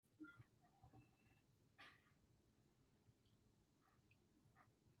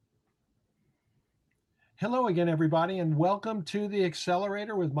Hello again, everybody, and welcome to the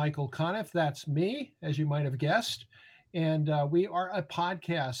Accelerator with Michael Conniff. That's me, as you might have guessed. And we are a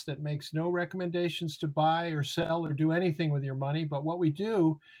podcast that makes no recommendations to buy or sell or do anything with your money. But what we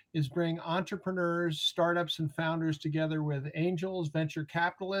do is bring entrepreneurs, startups, and founders together with angels, venture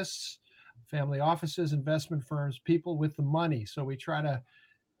capitalists, family offices, investment firms, people with the money. So we try to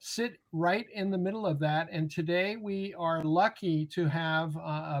sit right in the middle of that. And today we are lucky to have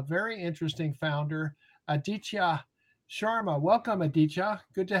a very interesting founder, Aditya Sharma. Welcome, Aditya.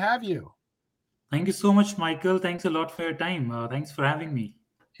 Good to have you. Thank you so much, Michael. Thanks a lot for your time. Thanks for having me.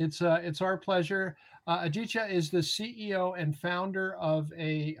 It's our pleasure. Aditya is the CEO and founder of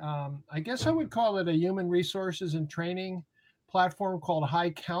I guess I would call it a human resources and training platform called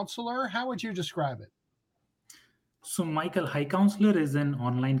HiCounselor. How would you describe it? So, Michael, HiCounselor is an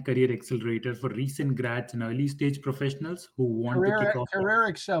online career accelerator for recent grads and early stage professionals who want to kick Career off. career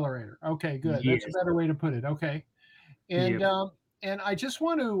accelerator. Okay, good. That's a Yes. better way to put it. Okay. And Yep. I just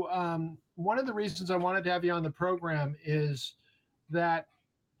want to one of the reasons I wanted to have you on the program is that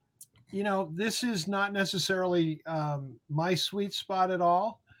this is not necessarily my sweet spot at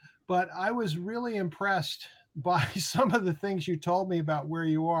all, but I was really impressed by some of the things you told me about where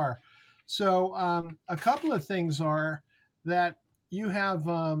you are. So a couple of things are that you have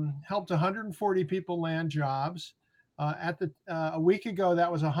helped 140 people land jobs. At the A week ago,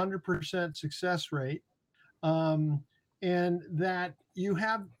 that was 100% success rate. Um, and that you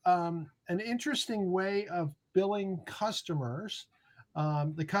have an interesting way of billing customers.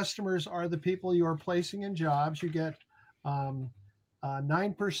 The customers are the people you are placing in jobs. You get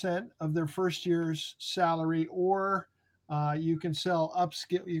 9% of their first year's salary, or you can sell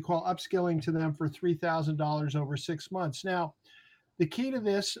upskill. You call upskilling to them for $3,000 over 6 months. Now, the key to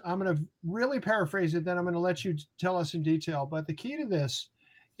this, I'm going to really paraphrase it, then I'm going to let you tell us in detail. But the key to this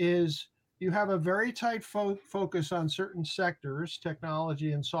is you have a very tight focus on certain sectors,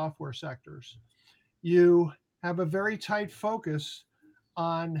 technology and software sectors. You have a very tight focus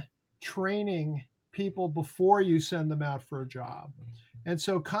on training people before you send them out for a job. And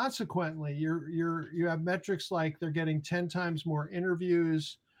so consequently, you have metrics like they're getting 10 times more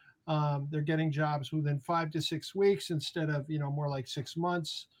interviews. They're getting jobs within 5 to 6 weeks instead of more like 6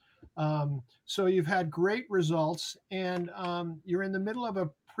 months. So you've had great results, and you're in the middle of a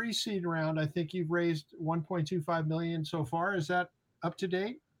pre-seed round. I think you've raised 1.25 million so far. Is that up to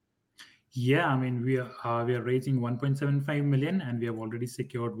date? Yeah, I mean, we are raising 1.75 million and we have already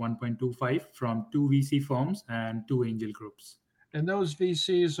secured 1.25 from two VC firms and two angel groups. And those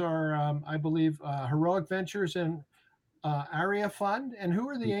VCs are, I believe, Heroic Ventures and Area Fund. And who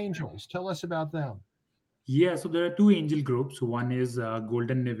are the angels? Tell us about them. Yeah, so there are two angel groups. One is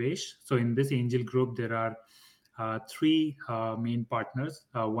Golden Nivesh. So in this angel group, there are three main partners.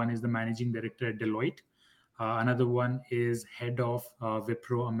 One is the managing director at Deloitte. Another one is head of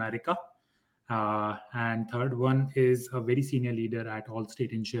Wipro America. And third one is a very senior leader at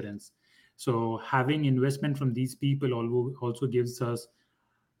Allstate Insurance. So having investment from these people also gives us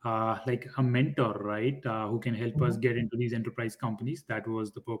like a mentor, right? Who can help us Mhm. get into these enterprise companies. That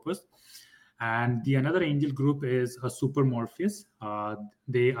was the purpose. And the another angel group is a Super Morpheus.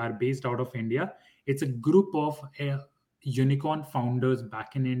 They are based out of India. It's a group of unicorn founders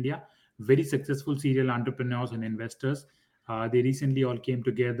back in India, very successful serial entrepreneurs and investors. They recently all came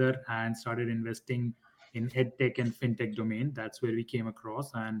together and started investing in edtech and fintech domain. That's where we came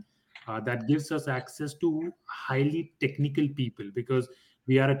across, and that gives us access to highly technical people because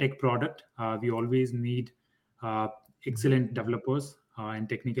we are a tech product. We always need uh, excellent developers and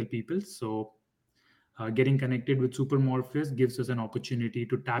technical people. So, getting connected with Supermorphous gives us an opportunity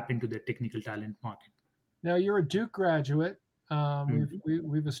to tap into the technical talent market. Now, you're a Duke graduate. Mhm.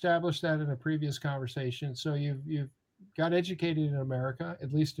 We've established that in a previous conversation. So you've got educated in America,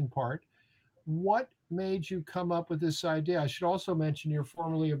 at least in part. What made you come up with this idea? I should also mention you're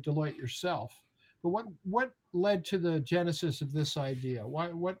formerly of Deloitte yourself. But what led to the genesis of this idea?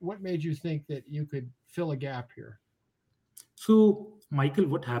 What made you think that you could fill a gap here? So, Michael,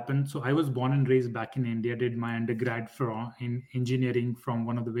 what happened? So, I was born and raised back in India, did my undergrad in engineering from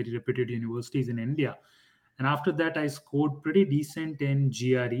one of the very reputed universities in India. And after that, I scored pretty decent in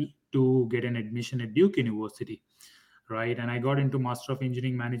GRE to get an admission at Duke University, right? And I got into Master of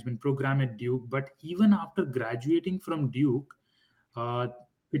Engineering Management program at Duke. But even after graduating from Duke, uh,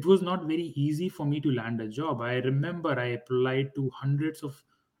 it was not very easy for me to land a job. I remember I applied to hundreds of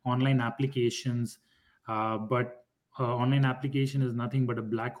online applications, but online application is nothing but a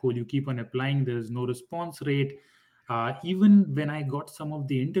black hole. You keep on applying, there is no response rate. Even when I got some of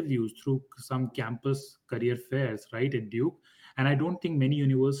the interviews through some campus career fairs, right, at Duke, and I don't think many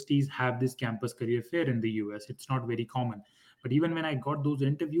universities have this campus career fair in the US. It's not very common. But even when I got those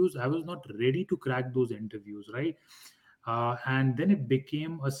interviews, I was not ready to crack those interviews, right? And then it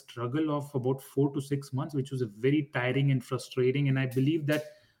became a struggle of about 4 to 6 months, which was a very tiring and frustrating. And I believe that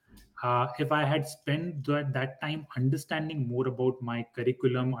if I had spent that time understanding more about my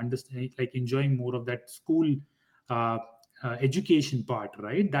curriculum, understanding, like enjoying more of that school uh, education part,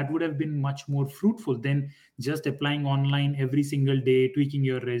 right, that would have been much more fruitful than just applying online every single day, tweaking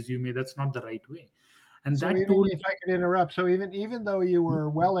your resume. That's not the right way. And So that even told if I could interrupt, so even though you me, were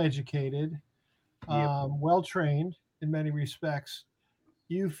well educated, yep. well trained in many respects,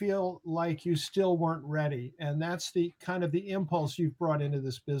 you feel like you still weren't ready, and that's the kind of the impulse you've brought into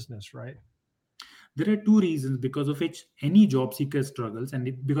this business, right? There are two reasons because of which any job seeker struggles,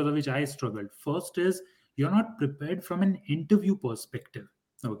 and because of which I struggled. First is you're not prepared from an interview perspective.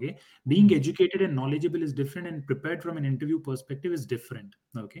 Okay, being Mhm. educated and knowledgeable is different, and prepared from an interview perspective is different.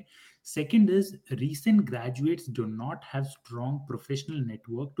 Okay, second is recent graduates do not have strong professional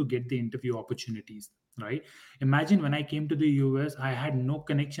network to get the interview opportunities. Right? Imagine when I came to the US, I had no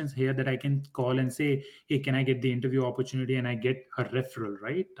connections here that I can call and say, "Hey, can I get the interview opportunity?" And I get a referral.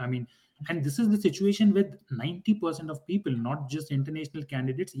 Right? I mean, and this is the situation with 90% of people, not just international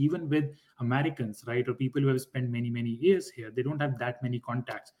candidates, even with Americans, right, or people who have spent many years here. They don't have that many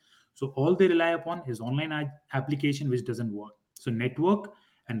contacts, so all they rely upon is online application, which doesn't work. So network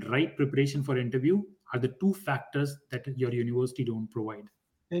and right preparation for interview are the two factors that your university don't provide.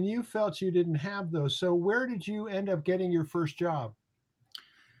 And you felt you didn't have those. So where did you end up getting your first job?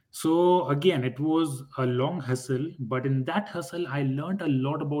 So again, it was a long hustle, but in that hustle, I learned a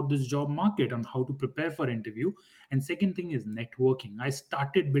lot about this job market on how to prepare for interview. And second thing is networking. I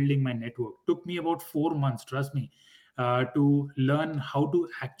started building my network. Took me about 4 months, trust me, to learn how to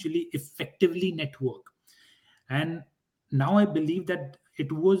actually effectively network. And now I believe that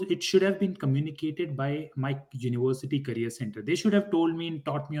it should have been communicated by my university career center. They should have told me and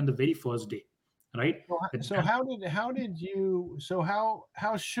taught me on the very first day, right? So, That, so how did you so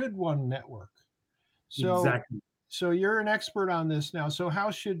how should one network? So exactly. so you're an expert on this now. So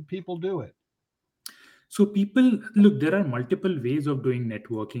how should people do it? So people look, there are multiple ways of doing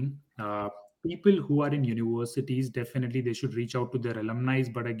networking. People who are in universities, definitely they should reach out to their alumni.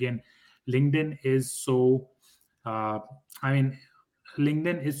 But again, LinkedIn is so, uh, I mean,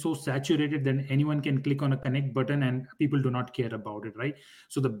 LinkedIn is so saturated that anyone can click on a connect button and people do not care about it, right?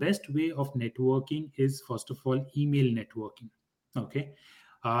 So the best way of networking is first of all email networking. Okay.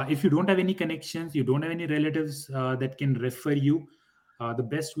 If you don't have any connections, you don't have any relatives that can refer you, the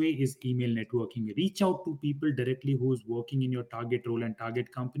best way is email networking. Reach out to people directly who's working in your target role and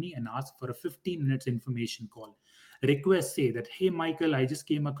target company and ask for a 15 minutes information call. Request, say that, hey Michael, I just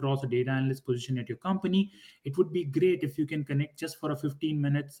came across a data analyst position at your company. It would be great if you can connect just for a 15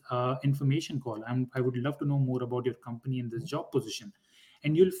 minutes information call. I would love to know more about your company and this job position.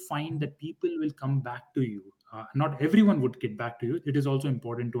 And you'll find that people will come back to you. Not everyone would get back to you. It is also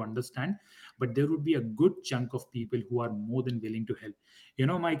important to understand, but there would be a good chunk of people who are more than willing to help.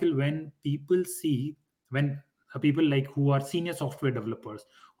 Michael, when people see, when people like who are senior software developers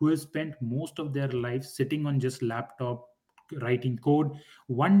who have spent most of their life sitting on just laptop writing code,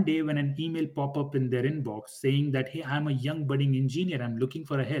 one day when an email pop up in their inbox saying that, hey, I'm a young budding engineer, I'm looking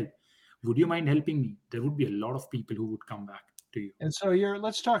for a help, would you mind helping me, there would be a lot of people who would come back to you. And so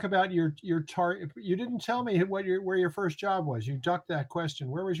let's talk about your target. You didn't tell me what your where your first job was. You ducked that question.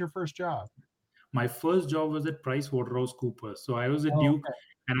 Where was your first job? My first job was at PricewaterhouseCoopers. So I was at Oh, Duke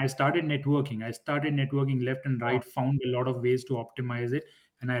and I started networking. I started networking left and wow. right, found a lot of ways to optimize it.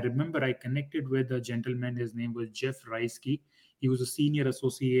 And I remember I connected with a gentleman. His name was Jeff Reisky. He was a senior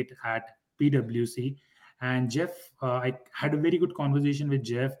associate at PwC. And Jeff, I had a very good conversation with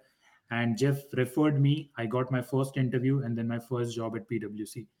Jeff. And Jeff referred me. I got my first interview and then my first job at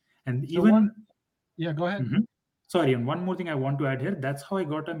PwC. And So one, even yeah, go ahead. Mhm. Sorry, and one more thing I want to add here. That's how I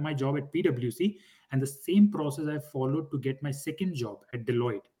got my job at PwC, and the same process I followed to get my second job at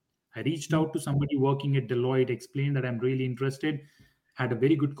Deloitte. I reached out to somebody working at Deloitte, explained that I'm really interested, had a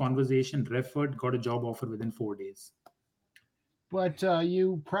very good conversation, referred, got a job offer within 4 days. But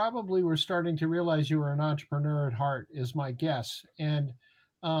you probably were starting to realize you were an entrepreneur at heart, is my guess. And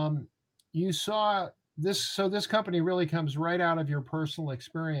um, you saw this, so this company really comes right out of your personal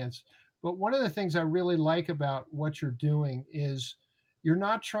experience. But one of the things I really like about what you're doing is you're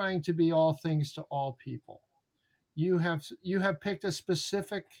not trying to be all things to all people. You have picked a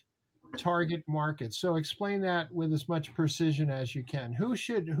specific target market. So explain that with as much precision as you can. Who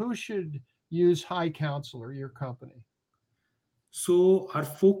should use HiCounselor, your company? So our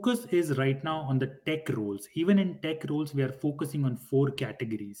focus is right now on the tech roles. Even in tech roles, we are focusing on four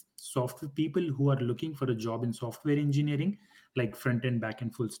categories. Software people who are looking for a job in software engineering, like front end, back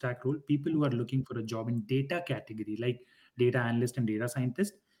end, full stack role. People who are looking for a job in data category, like data analyst and data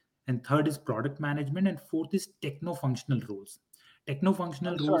scientist. And third is product management. And fourth is techno functional roles. Techno I'm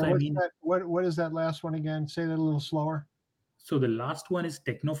functional roles, sorry, I what's mean, that? What is that last one again? Say that a little slower. so the last one is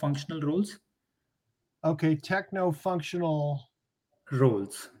techno functional roles. Okay, techno functional.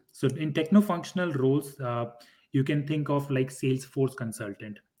 Roles. So in techno-functional roles, you can think of like Salesforce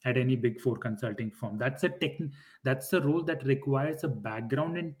consultant at any big four consulting firm. That's a role that requires a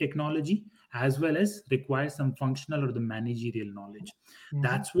background in technology as well as requires some functional or the managerial knowledge. Mhm.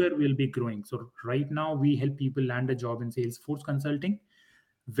 That's where we'll be growing. So right now we help people land a job in Salesforce consulting.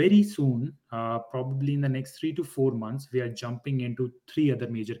 Very soon, probably in the next 3 to 4 months, we are jumping into three other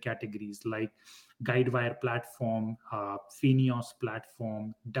major categories like Guidewire platform, Phineos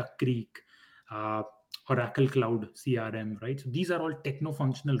platform, Duck Creek, uh, Oracle Cloud CRM, right? So these are all techno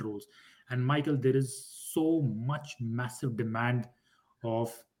functional roles. And Michael, there is so much massive demand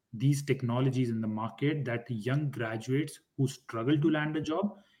of these technologies in the market that young graduates who struggle to land a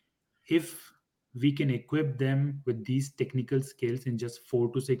job, if we can equip them with these technical skills in just 4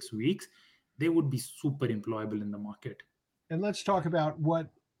 to 6 weeks, they would be super employable in the market. And let's talk about what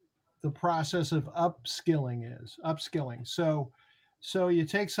the process of upskilling is. Upskilling. So you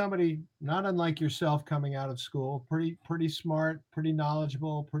take somebody not unlike yourself coming out of school, pretty smart, pretty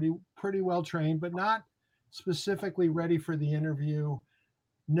knowledgeable, pretty well trained, but not specifically ready for the interview,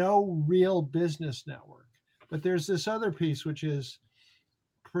 no real business network. But there's this other piece, which is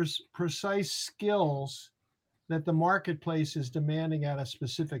precise skills that the marketplace is demanding at a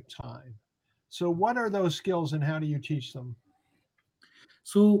specific time. So, what are those skills and how do you teach them?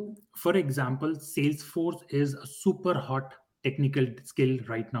 So, for example, Salesforce is a super hot technical skill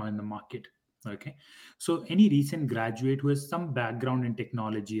right now in the market. Okay. So, any recent graduate who has some background in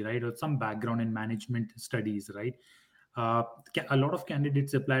technology, right, or some background in management studies, right? A lot of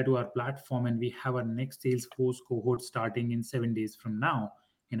candidates apply to our platform, and we have our next Salesforce cohort starting in 7 days from now,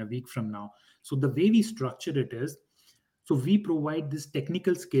 in a week from now. So, the way we structure it is, so we provide these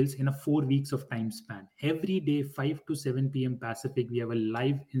technical skills in a 4 weeks of time span. Every day, 5 to 7 p.m. Pacific, we have a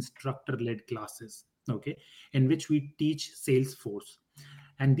live instructor-led classes, okay, in which we teach Salesforce.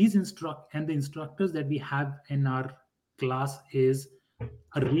 And the instructors that we have in our class is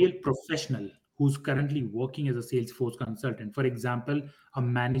a real professional who's currently working as a Salesforce consultant. For example, a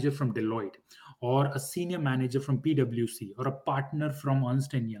manager from Deloitte or a senior manager from PwC or a partner from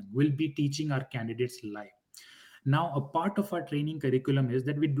Ernst& Young will be teaching our candidates live. Now, a part of our training curriculum is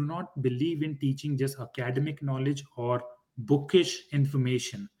that we do not believe in teaching just academic knowledge or bookish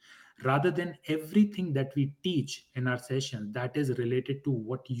information. Rather than everything that we teach in our session, that is related to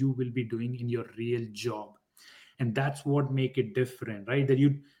what you will be doing in your real job. And that's what make it different, right? That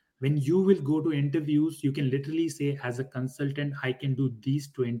you, when you will go to interviews, you can literally say, as a consultant, I can do these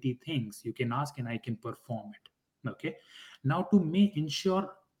 20 things. You can ask and I can perform it. Okay. Now, to may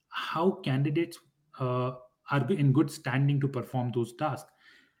ensure how candidates uh, are in good standing to perform those tasks.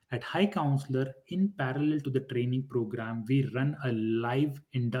 At HiCounselor, in parallel to the training program, we run a live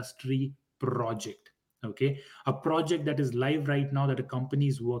industry project. Okay, a project that is live right now that a company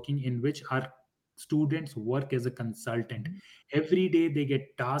is working in which our students work as a consultant. Every day they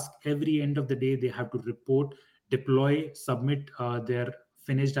get tasks. Every end of the day they have to report, deploy, submit their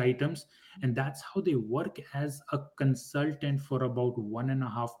finished items, and that's how they work as a consultant for about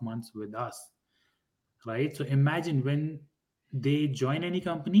 1.5 months with us, right? So imagine when they join any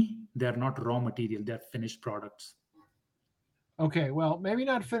company, they're not raw material, they're finished products. Okay, well, maybe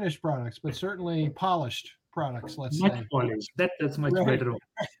not finished products, but certainly polished products, let's Much say. polished. That's much Right. better.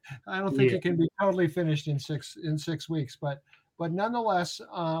 I don't think Yeah. it can be totally finished in 6 weeks, but nonetheless,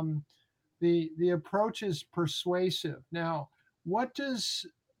 the approach is persuasive. Now, what does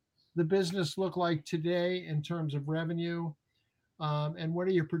the business look like today in terms of revenue, and what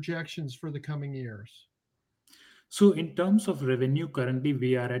are your projections for the coming years? So in terms of revenue, currently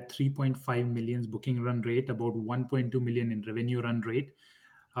we are at 3.5 million booking run rate, about 1.2 million in revenue run rate.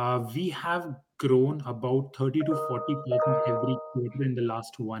 We have grown about 30 to 40% every quarter in the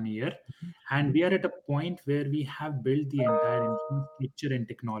last 1 year. And we are at a point where we have built the entire infrastructure and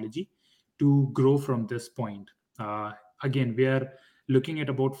technology to grow from this point. Uh, Again, we are looking at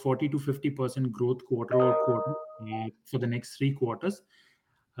about 40 to 50% growth quarter over quarter for the next 3 quarters.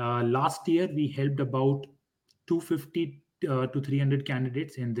 Last year, we helped about 250 to 300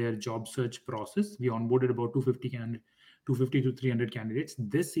 candidates in their job search process. We onboarded about 250 to 300 candidates.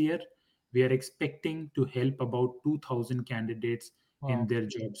 This year, we are expecting to help about 2,000 candidates in Wow. their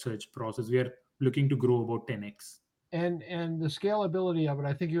job search process. We are looking to grow about 10x. And the scalability of it,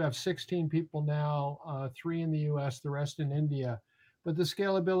 I think you have 16 people now, three in the US, the rest in India. But the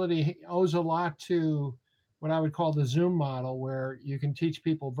scalability owes a lot to what I would call the Zoom model, where you can teach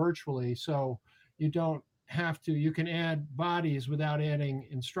people virtually. So you don't have to, you can add bodies without adding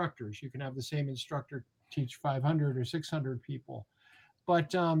instructors. You can have the same instructor teach 500 or 600 people.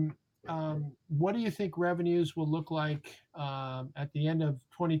 But what do you think revenues will look like at the end of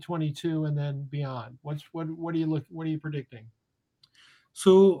 2022 and then beyond? What do you look? What are you predicting?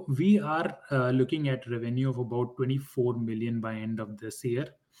 So we are looking at revenue of about 24 million by end of this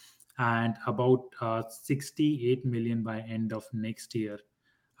year, and about 68 million by end of next year.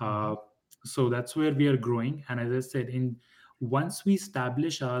 Mhm. Uh, so that's where we are growing. And as I said, in once we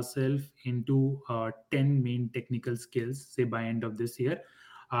establish ourselves into 10 main technical skills, say by end of this year,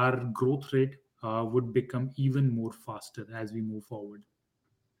 our growth rate would become even more faster as we move forward.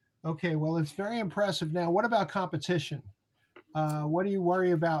 Okay, well, it's very impressive. Now, what about competition? What do you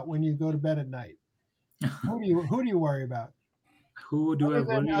worry about when you go to bed at night? Who do you worry about? Who do I Other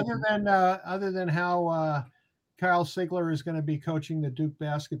than worry other about? than other than how Kyle Sigler is going to be coaching the Duke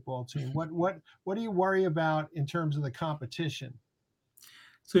basketball team. What do you worry about in terms of the competition?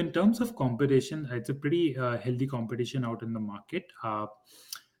 So in terms of competition, it's a pretty healthy competition out in the market.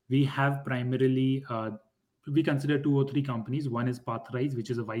 We have primarily we consider two or three companies. One is Pathrise, which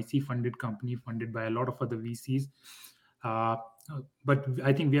is a VC funded company funded by a lot of other VCs. Uh, but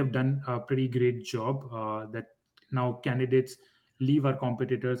I think we have done a pretty great job that now candidates leave our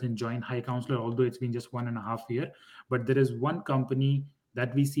competitors and join HiCounselor, although it's been just 1.5 year. But there is one company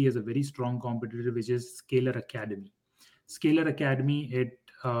that we see as a very strong competitor, which is Scalar Academy. Scalar Academy, it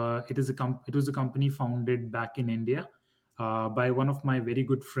was a company founded back in India by one of my very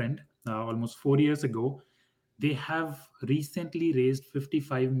good friend almost 4 years ago. They have recently raised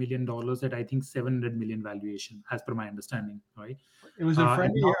 $55 million at I think 700 million valuation, as per my understanding, right? It was And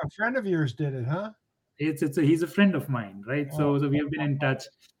now a friend of yours did it, huh? he's a friend of mine, right? Oh, So we have been in touch,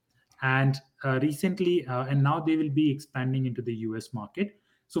 and recently, and now they will be expanding into the US market.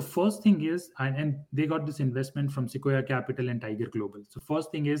 So first thing is, and they got this investment from Sequoia Capital and Tiger Global. So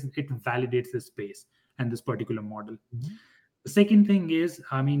first thing is, it validates the space and this particular model. mhm. The second thing is,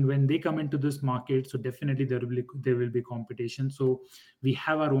 I mean, when they come into this market, so definitely there will be competition. So we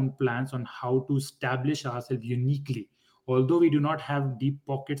have our own plans on how to establish ourselves uniquely. Although we do not have deep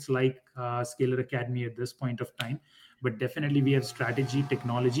pockets like Scalar Academy at this point of time, but definitely we have strategy,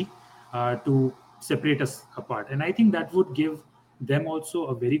 technology to separate us apart. And I think that would give them also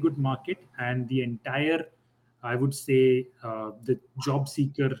a very good market, and the entire, I would say, the job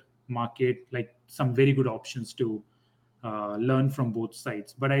seeker market, like some very good options to learn from both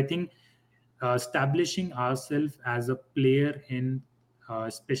sides. But I think establishing ourselves as a player in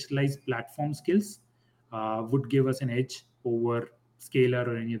specialized platform skills would give us an edge over Scalar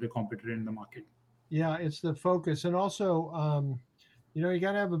or any other competitor in the market. Yeah, it's the focus, and also, you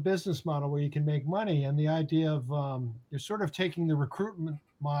got to have a business model where you can make money. And the idea of you're sort of taking the recruitment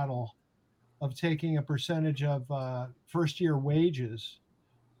model of taking a percentage of first year wages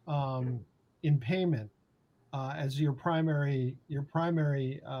um, in payment as your primary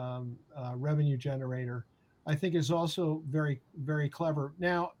revenue generator, I think is also very very clever.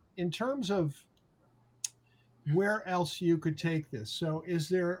 Now, in terms of where else you could take this, so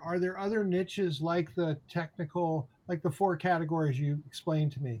are there other niches like the technical, like the four categories you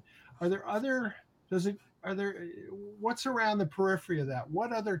explained to me? Are there other? Does it? Are there? What's around the periphery of that?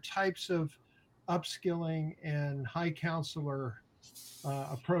 What other types of upskilling and high counselor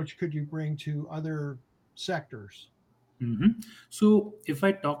approach could you bring to other sectors? Mhm. So if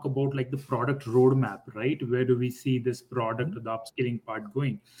I talk about like the product roadmap, right, where do we see this product Mhm. or the upskilling part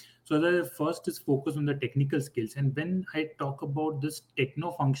going? So the first is focus on the technical skills. And when I talk about this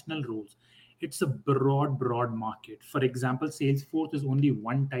techno-functional roles, it's a broad market. For example, Salesforce is only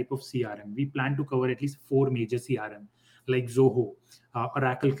one type of CRM. We plan to cover at least four major CRM like Zoho,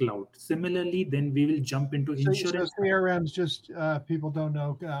 Oracle Cloud. Similarly, then we will jump into So insurance. CRMs, just people don't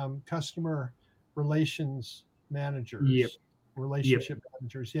know, customer relations Yep, managers, yep. relationship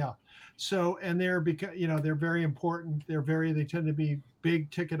managers. Yeah. So, and they're, because they're very important. They tend to be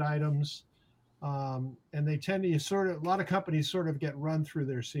big ticket items. And they tend to a lot of companies sort of get run through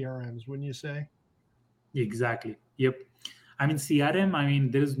their CRMs, wouldn't you say? Exactly. Yep. I mean, CRM, I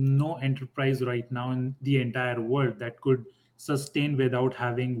mean, there is no enterprise right now in the entire world that could sustain without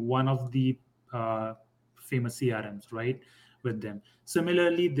having one of the uh, famous CRMs, right? With them.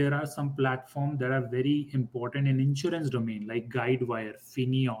 Similarly, there are some platforms that are very important in insurance domain, like Guidewire,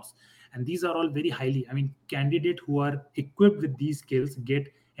 Fineos. And these are all very highly, candidate who are equipped with these skills get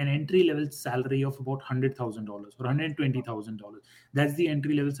an entry level salary of about $100,000 or $120,000. That's the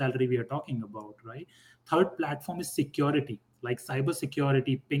entry level salary we are talking about, right? Third platform is security, like cyber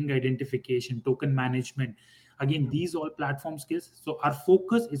security, ping identification, token management. Again, these all platform skills. So our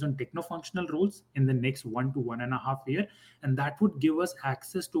focus is on techno-functional roles in the next 1 to 1.5 year, and that would give us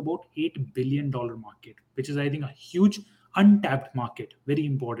access to about $8 billion market, which is, I think, a huge untapped market, very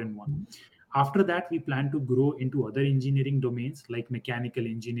important one. After that, we plan to grow into other engineering domains like mechanical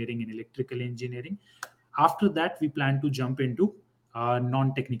engineering and electrical engineering. After that, we plan to jump into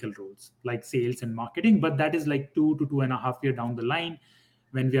non-technical roles like sales and marketing, but that is like 2 to 2.5 year down the line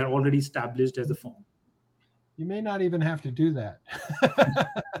when we are already established as a firm. You may not even have to do that.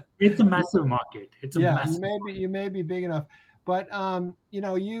 It's a massive market. It's a Yeah, massive. you may be big enough, but Aditya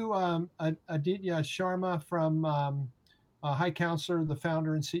Sharma from HiCounselor, the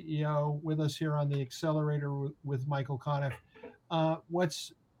founder and CEO, with us here on the Accelerator with Michael Conniff.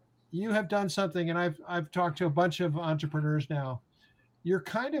 What's You have done something, and I've talked to a bunch of entrepreneurs now. You're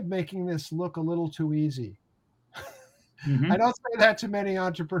kind of making this look a little too easy. I don't say that to many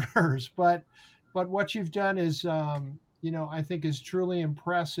entrepreneurs, but what you've done is, I think is truly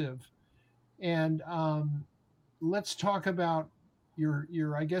impressive. And let's talk about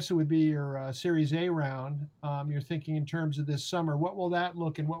your I guess it would be your Series A round. You're thinking in terms of this summer. What will that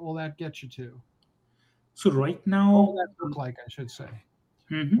look, and what will that get you to? So right What will now, that look like, I should say?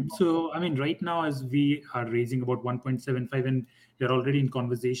 So right now, as we are raising about 1.75, and we are already in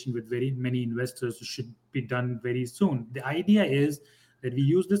conversation with very many investors who should be done very soon. The idea is that we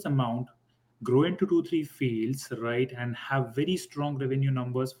use this amount, grow into 2 3 fields, right, and have very strong revenue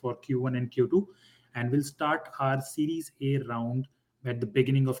numbers for Q1 and Q2, and we'll start our Series A round at the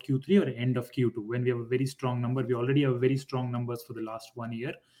beginning of Q3 or end of Q2 when we have a very strong number. We already have very strong numbers for the last 1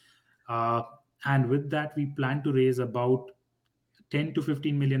 year, uh, and with that, we plan to raise about 10 to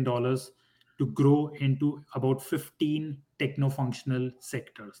 15 million dollars to grow into about 15 techno functional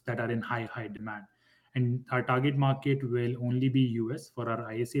sectors that are in high demand. And our target market will only be US for our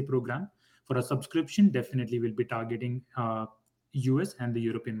ISA program. For a subscription, definitely we'll be targeting US and the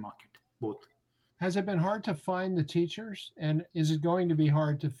European market both. Has it been hard to find the teachers, and is it going to be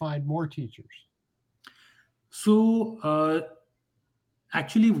hard to find more teachers? So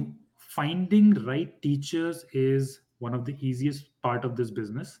actually, finding right teachers is one of the easiest part of this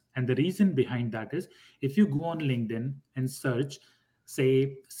business, and the reason behind that is if you go on LinkedIn and search,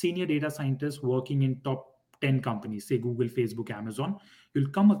 say, senior data scientists working in top 10 companies, say Google, Facebook, Amazon, you'll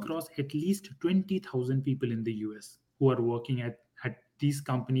come across at least 20,000 people in the US who are working at these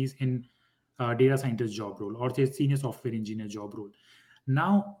companies in data scientist job role, or say senior software engineer job role.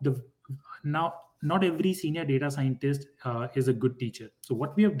 Now the now not every senior data scientist is a good teacher. So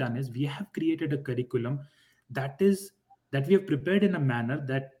what we have done is we have created a curriculum that we have prepared in a manner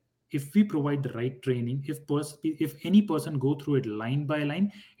that if we provide the right training, if any person go through it line by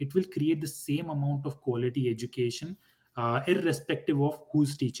line, it will create the same amount of quality education, irrespective of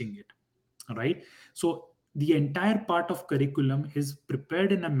who's teaching it, right? So the entire part of curriculum is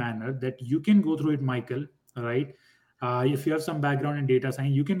prepared in a manner that you can go through it, Michael, right? If you have some background in data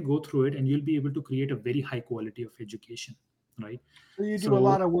science, you can go through it and you'll be able to create a very high quality of education, right? So you do a So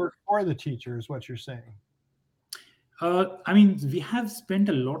lot of work for the teacher, is what you're saying. we have spent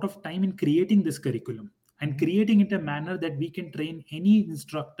a lot of time in creating this curriculum and creating it in a manner that we can train any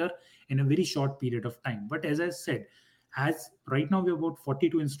instructor in a very short period of time. But as I said, as right now we have about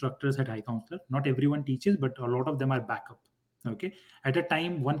 42 instructors at HiCounselor. Not everyone teaches, but a lot of them are backup. Okay. At a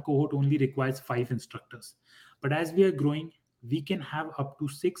time, one cohort only requires 5 instructors. But as we are growing, we can have up to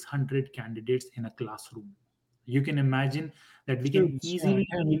 600 candidates in a classroom. You can imagine that Students, yeah,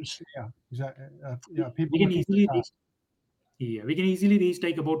 yeah, exactly. we People can looking easily for reach jobs. yeah, we can easily reach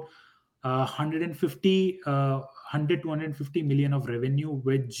like about 100 to 150 million of revenue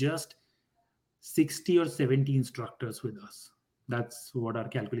with just 60 or 70 instructors with us. That's what our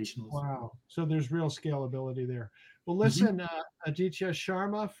calculation was. Wow. So there's real scalability there. Well, Mhm. listen, Aditya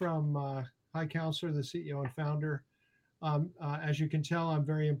Sharma from HiCounselor, the CEO and founder. As you can tell, I'm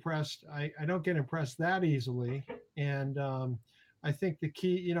very impressed. I don't get impressed that easily. And I think the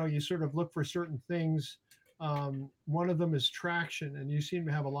key, you sort of look for certain things. One of them is traction, and you seem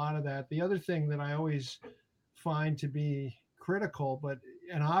to have a lot of that. The other thing that I always find to be critical but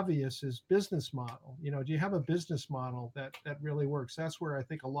and obvious is business model. Do you have a business model that really works? That's where I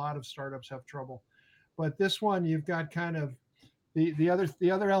think a lot of startups have trouble. But this one, you've got kind of the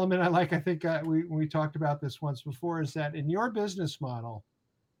other element I like. I think we talked about this once before, is that in your business model,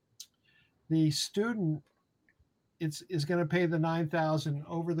 the student is going to pay the 9,000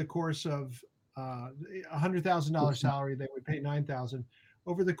 over the course of $100,000 6 months. salary. They would pay 9,000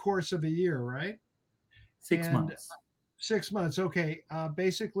 over the course of a year, right? 6 And months. 6 months, okay,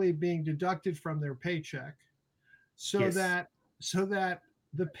 basically being deducted from their paycheck, so Yes. that so that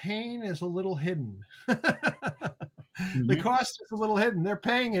the pain is a little hidden. The Hmm. cost is a little hidden. They're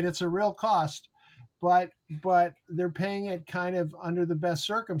paying it; it's a real cost, but they're paying it kind of under the best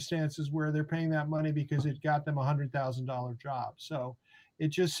circumstances where they're paying that money because it got them $100,000 job. So it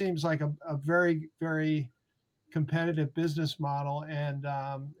just seems like a very, very competitive business model, and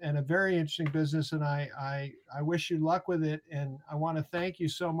a very interesting business. And I wish you luck with it. And I want to thank you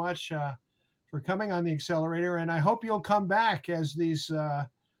so much for coming on the accelerator. And I hope you'll come back as these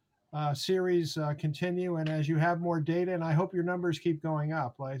series continue and as you have more data. And I hope your numbers keep going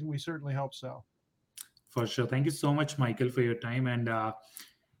up. We certainly hope so. For sure. Thank you so much, Michael, for your time. And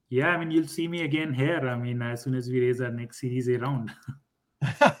yeah, I mean, you'll see me again here. I mean, as soon as we raise our next Series A round.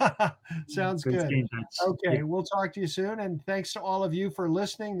 Sounds We'll good. stay in touch. Okay, Yeah. we'll talk to you soon. And thanks to all of you for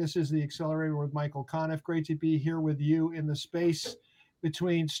listening. This is the Accelerator with Michael Conniff. Great to be here with you in the space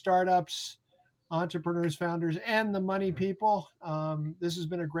between startups, entrepreneurs, founders, and the money people. This has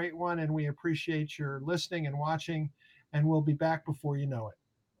been a great one, and we appreciate your listening and watching. And we'll be back before you know it.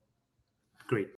 Great.